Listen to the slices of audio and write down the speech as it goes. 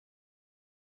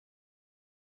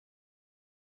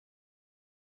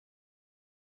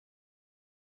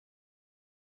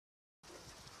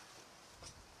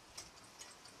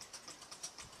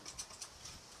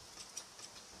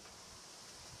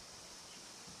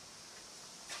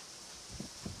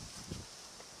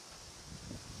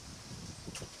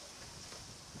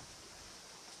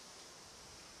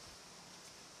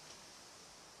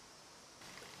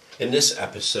In this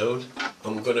episode,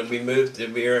 I'm going to remove the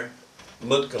rear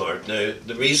mudguard. Now,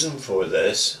 the reason for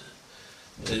this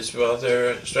is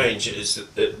rather strange. Is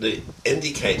that the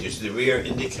indicators, the rear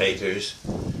indicators,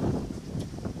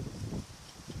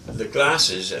 the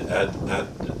glasses,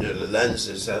 the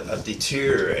lenses had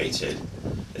deteriorated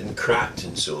and cracked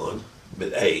and so on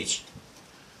with age,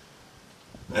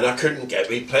 and I couldn't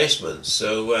get replacements.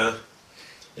 So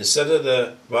instead of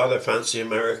the rather fancy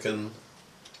American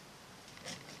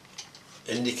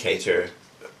indicator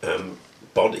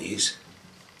bodies,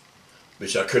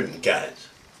 which I couldn't get,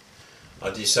 I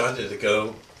decided to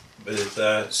go with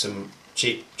some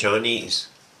cheap Chinese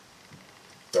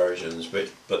versions. But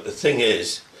the thing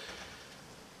is,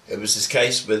 it was this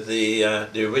case with the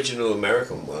original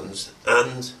American ones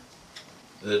and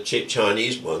the cheap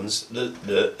Chinese ones.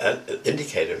 The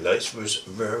indicator lights was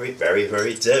very, very,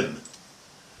 very dim.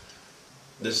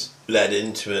 This led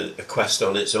into a quest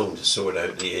on its own to sort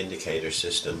out the indicator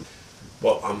system.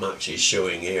 What I'm actually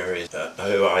showing here is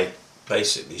how I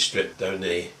basically stripped down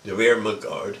the rear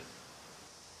mudguard.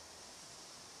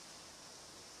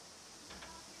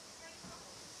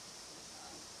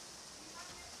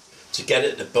 To get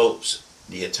at the bolts,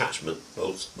 the attachment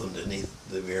bolts underneath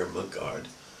the rear mudguard,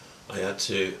 I had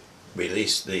to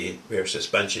release the rear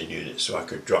suspension unit so I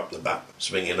could drop the back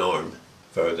swinging arm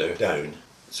further down,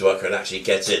 so I could actually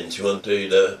get in to undo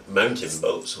the mounting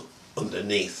bolts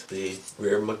underneath the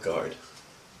rear mudguard.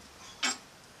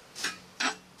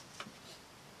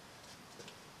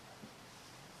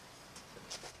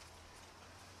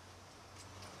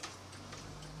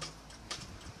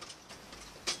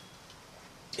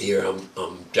 Here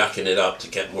I'm jacking it up to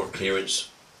get more clearance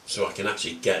so I can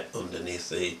actually get underneath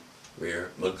the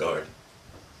rear mudguard.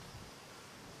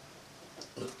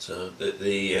 But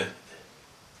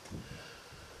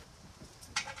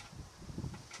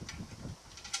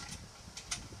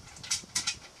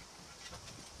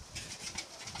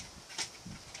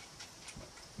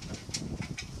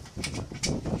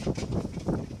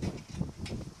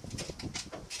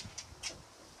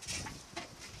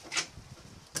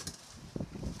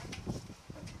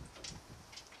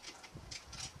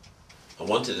I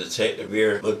wanted to take the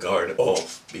rear mudguard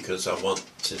off because I wanted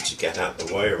to get out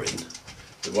the wiring.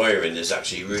 The wiring is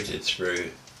actually routed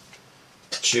through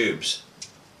tubes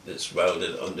that's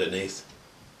welded underneath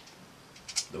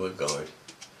the mudguard.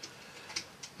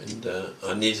 And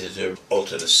I needed to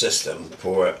alter the system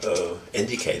for an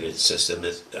indicated system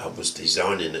that I was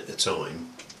designing at the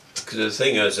time. Because the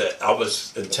thing is that I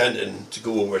was intending to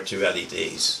go over to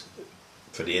LEDs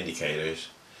for the indicators.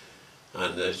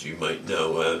 And as you might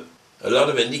know, a lot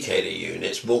of indicator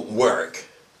units won't work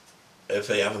if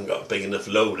they haven't got a big enough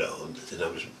load on, and I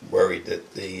was worried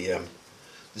that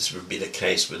this would be the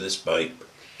case with this bike.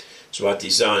 So I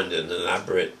designed an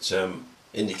elaborate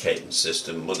indicating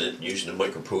system using a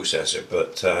microprocessor,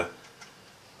 but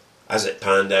as it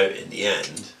panned out in the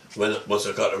end, once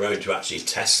I got around to actually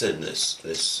testing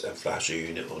this flasher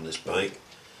unit on this bike,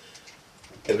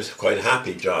 it was quite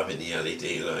happy driving the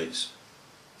LED lights.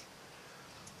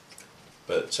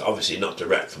 But obviously not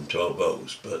direct from 12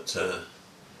 volts. But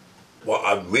what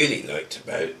I really liked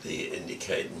about the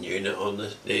indicating unit on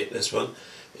this one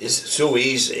is it's so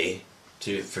easy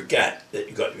to forget that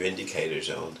you've got your indicators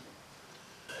on.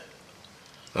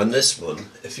 On this one,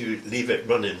 if you leave it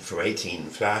running for 18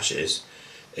 flashes,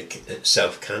 it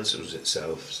self-cancels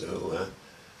itself. So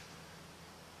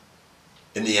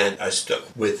in the end I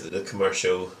stuck with the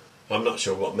commercial, I'm not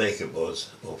sure what make it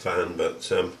was or fan,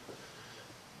 but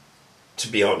to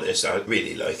be honest, I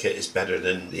really like it. It's better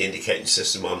than the indicating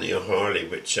system on the Harley,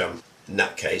 which in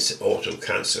that case it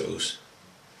auto-cancels.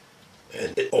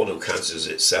 And it auto-cancels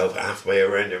itself halfway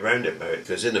around a roundabout,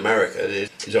 because in America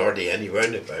there's hardly any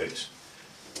roundabouts.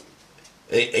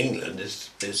 England is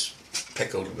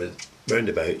pickled with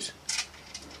roundabouts.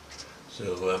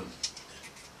 So,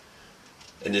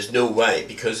 and there's no way,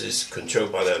 because it's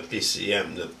controlled by the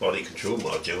BCM, the body control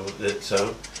module, that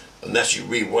unless you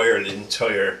rewire the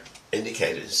entire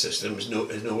indicator system, there's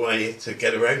no way to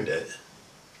get around it.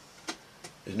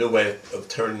 There's no way of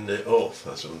turning it off.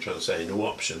 That's what I'm trying to say. No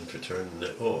option for turning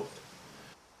it off.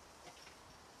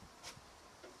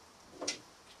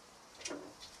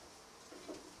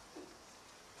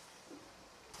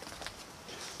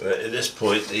 But at this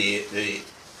point, the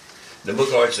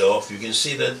mudguard's off. You can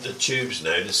see the tubes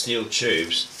now, the steel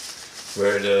tubes,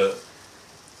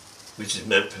 which is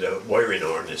meant for the wiring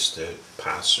harness to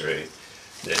pass through.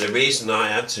 Now, the reason I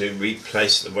had to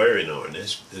replace the wiring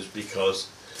harness is because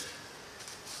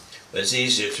it's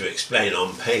easier to explain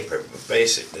on paper, but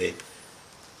basically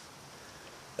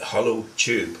the hollow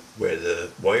tube where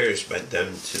the wires went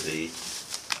down to the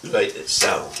light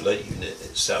unit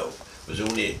itself, was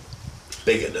only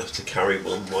big enough to carry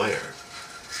one wire.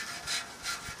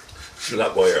 So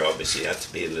that wire obviously had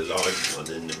to be the large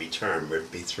one in the return, where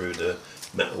it'd be through the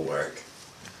metalwork.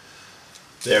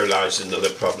 There lies another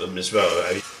problem as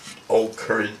well. All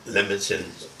current limiting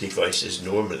devices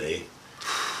normally,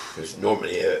 because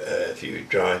normally if you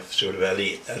drive sort of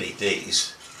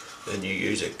LEDs, then you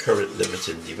use a current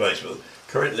limiting device. Well,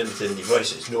 current limiting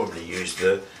devices normally use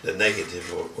the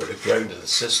negative or the ground of the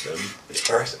system.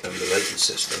 The earth and the lighting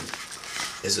system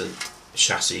isn't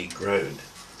chassis ground.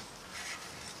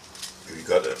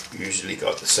 You've usually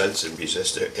got the sensing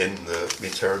resistor in the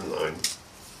return line.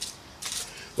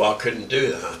 Well, I couldn't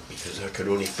do that because I could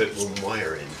only fit one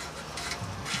wire in.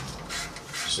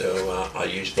 So I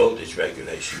used voltage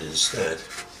regulation instead,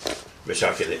 which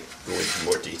I can go into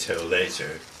more detail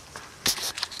later.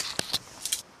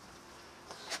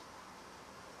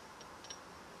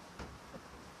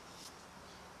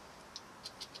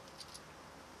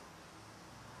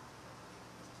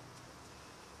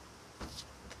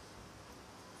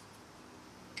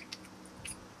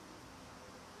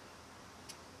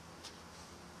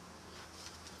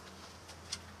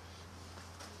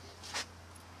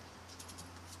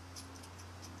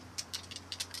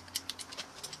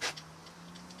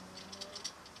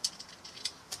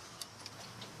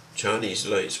 Chinese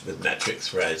lights with metric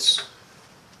threads,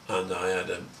 and I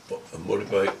had a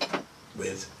motorbike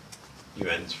with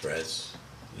UN threads.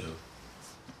 You know.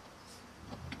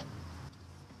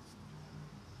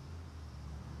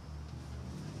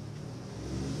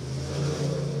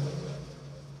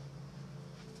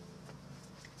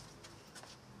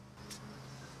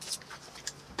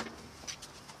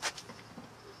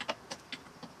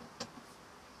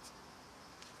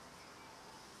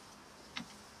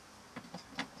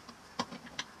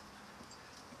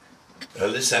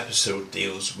 This episode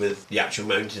deals with the actual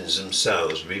mountains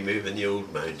themselves, removing the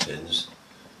old mountains,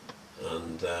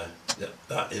 and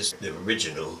that is the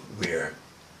original rear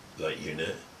light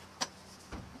unit.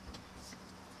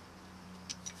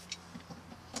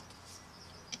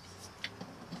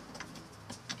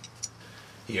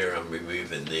 Here I'm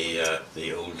removing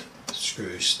the old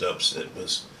screw stubs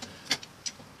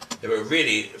they were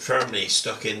really firmly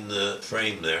stuck in the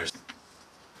frame there.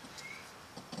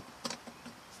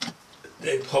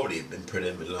 They probably have been put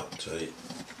in with Loctite.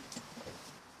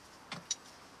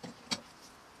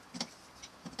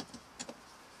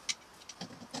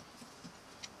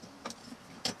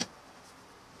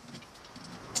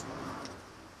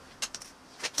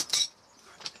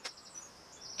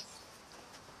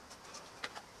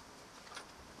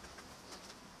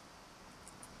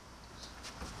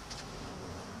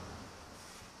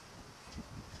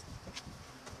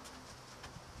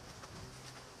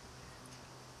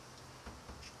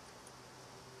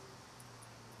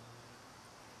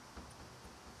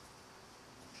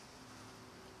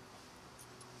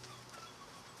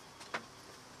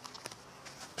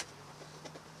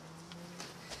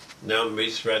 Now I'm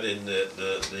rethreading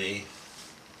the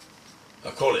I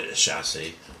call it a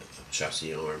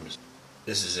chassis arms.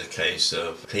 This is a case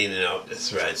of cleaning out the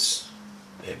threads.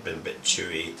 They've been a bit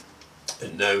chewy,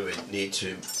 and now we need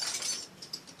to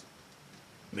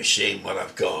machine what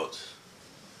I've got.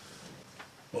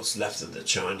 What's left of the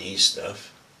Chinese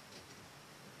stuff.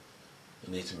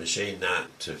 I need to machine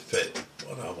that to fit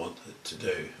what I want it to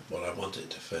do, what I want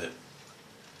it to fit.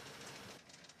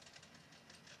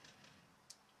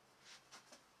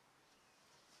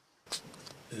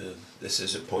 This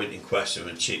is a point in question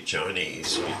with cheap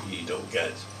Chinese. You don't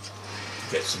get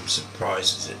some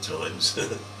surprises at times.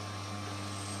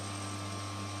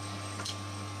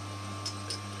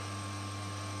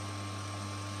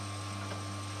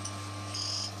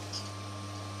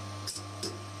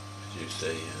 You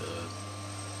see,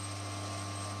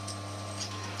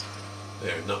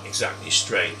 they're not exactly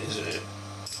straight, isn't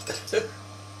it?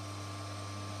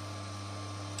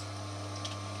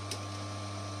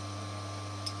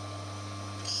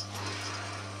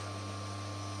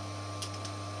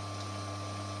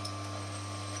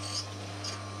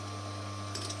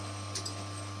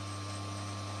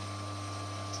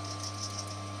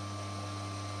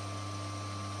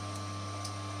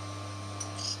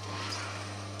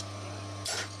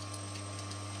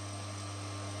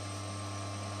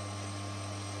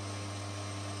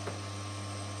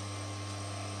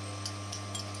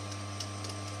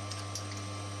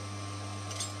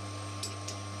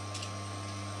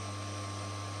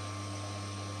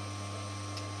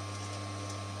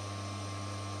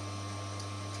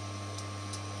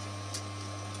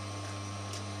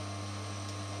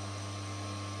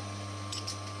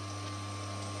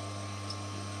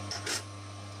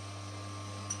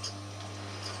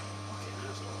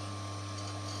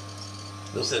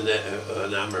 Nothing that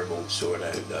an hammer won't sort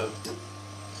out though.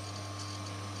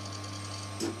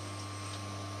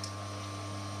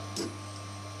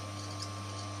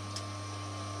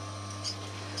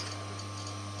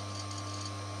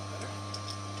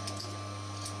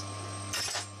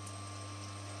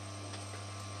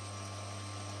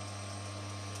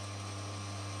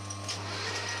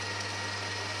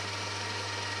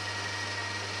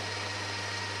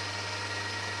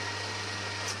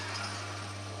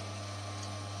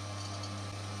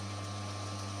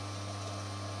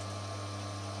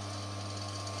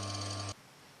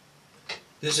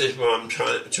 This is where I'm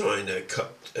trying to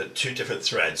cut two different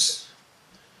threads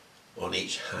on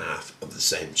each half of the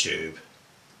same tube.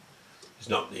 It's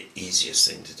not the easiest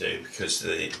thing to do because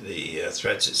the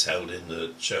threads it's held in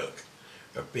the chuck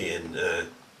are being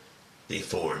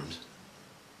deformed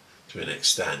to an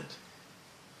extent.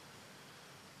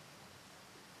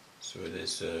 So it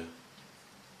is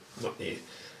not the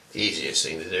easiest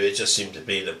thing to do, it just seemed to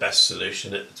be the best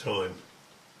solution at the time.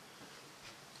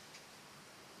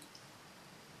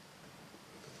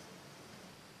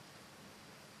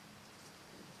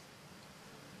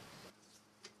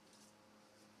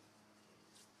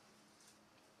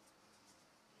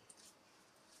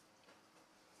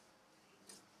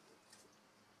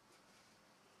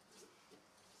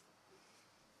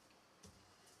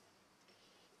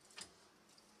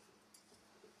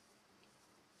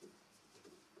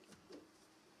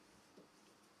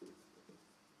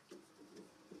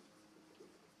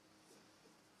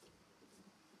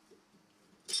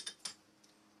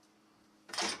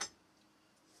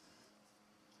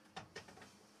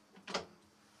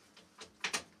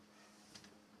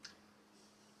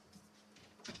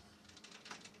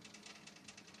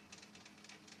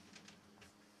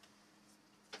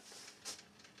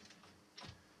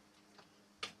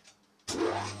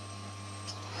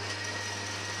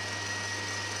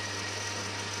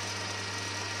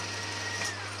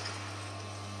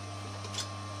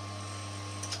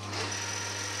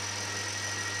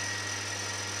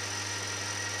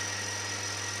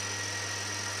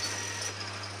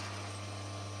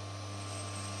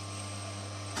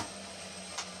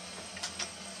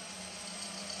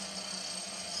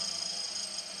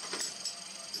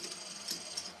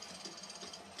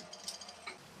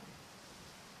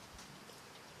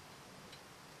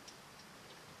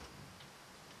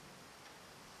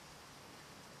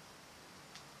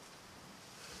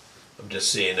 I'm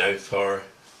just seeing how far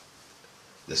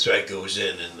the thread goes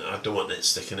in, and I don't want it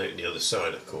sticking out the other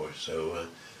side, of course, so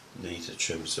I need to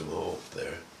trim some off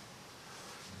there.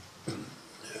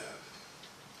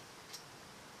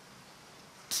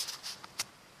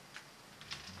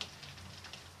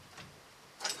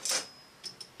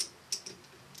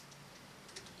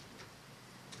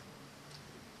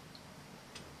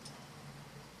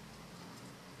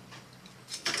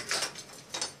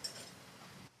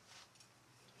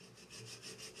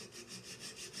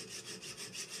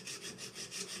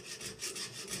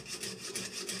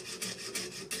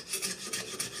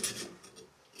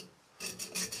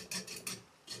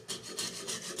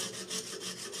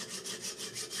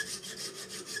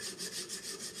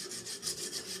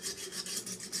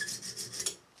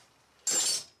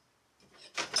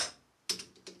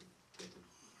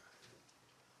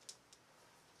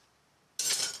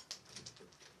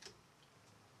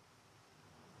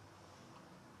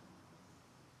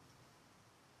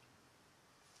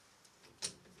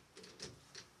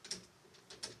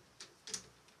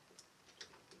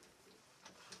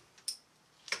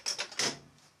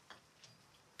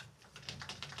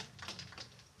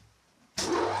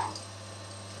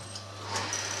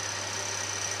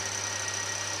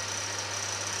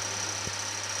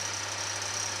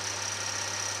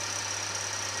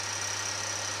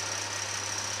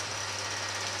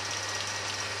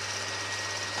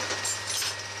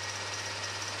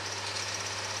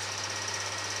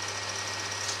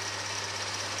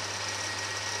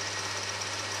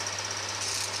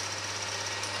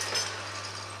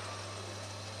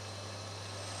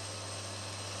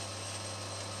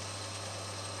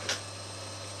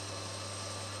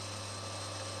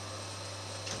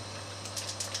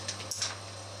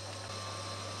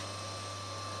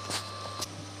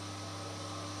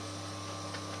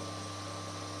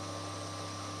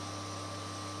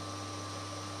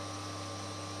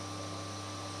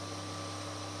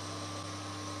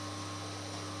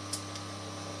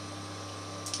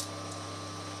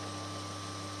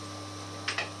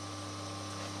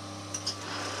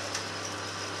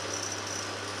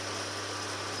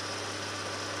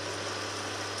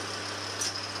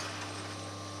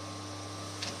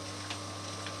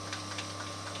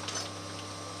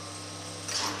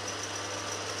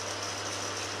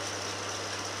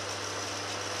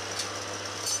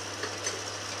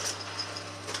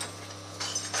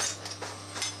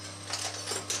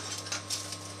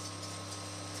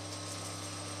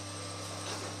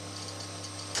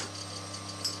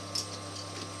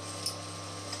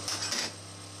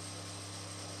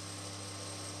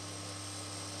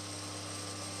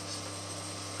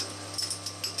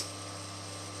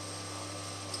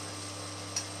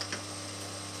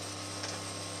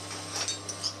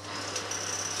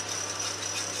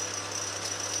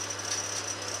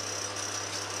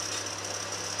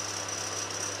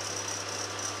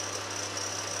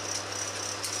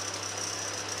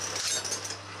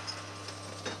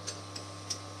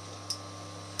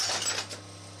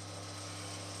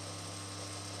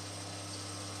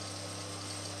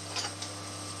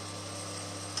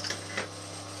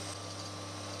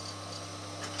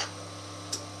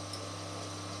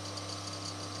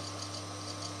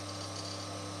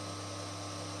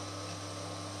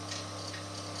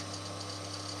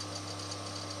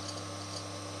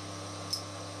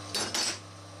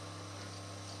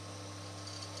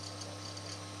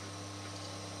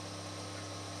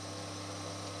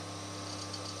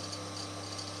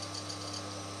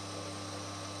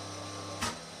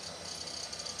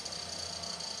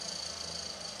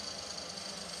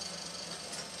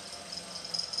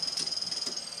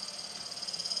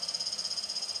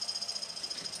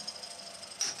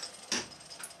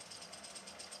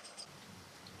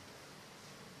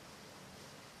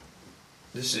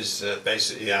 This is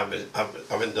basically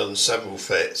having done several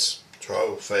fits,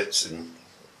 trial fits, and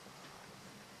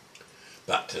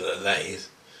back to the lathe.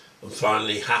 I'm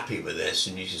finally happy with this,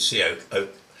 and you can see how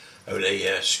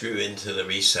they screw into the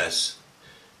recess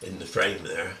in the frame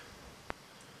there.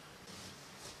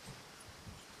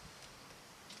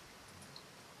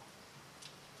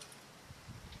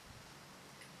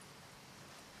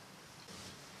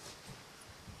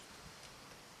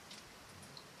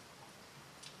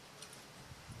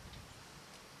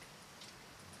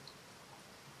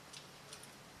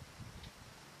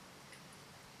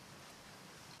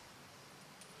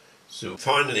 So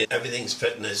finally everything's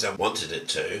fitting as I wanted it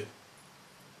to.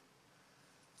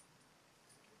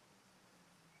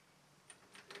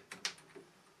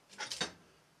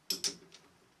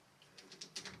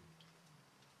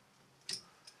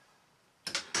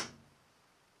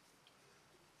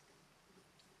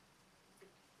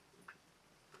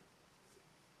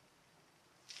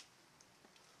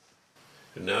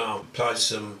 And now I'll apply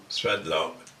some thread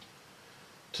lock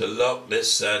to lock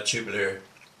this tubular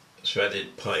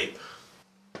threaded pipe.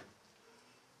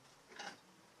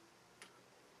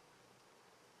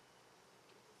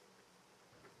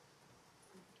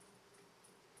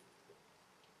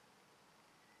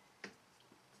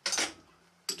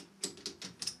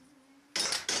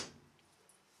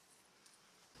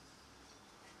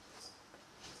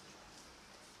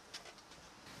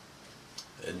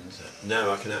 And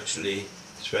now I can actually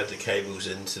thread the cables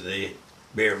into the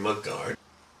rear mudguard.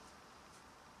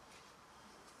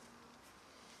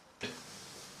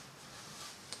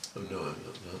 Oh no, I'm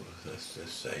not. Let's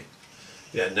just say.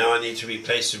 Yeah, now I need to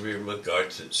replace the rear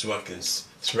mudguard so I can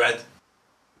thread.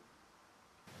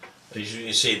 As you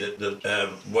can see, that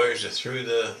the wires are through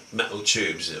the metal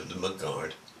tubes of the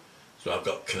mudguard. So I've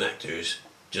got connectors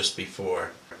just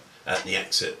before, at the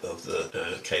exit of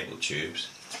the cable tubes.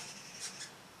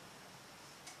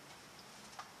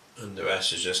 And the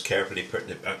rest is just carefully putting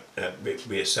it back,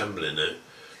 reassembling it.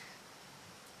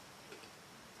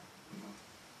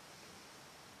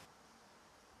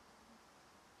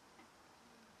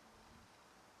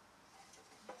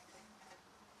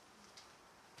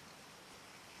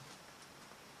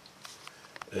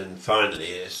 And finally,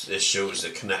 this shows the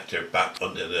connector back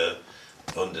under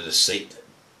the seat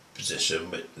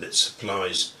position that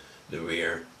supplies the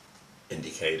rear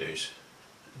indicators.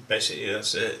 Basically,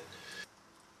 that's it.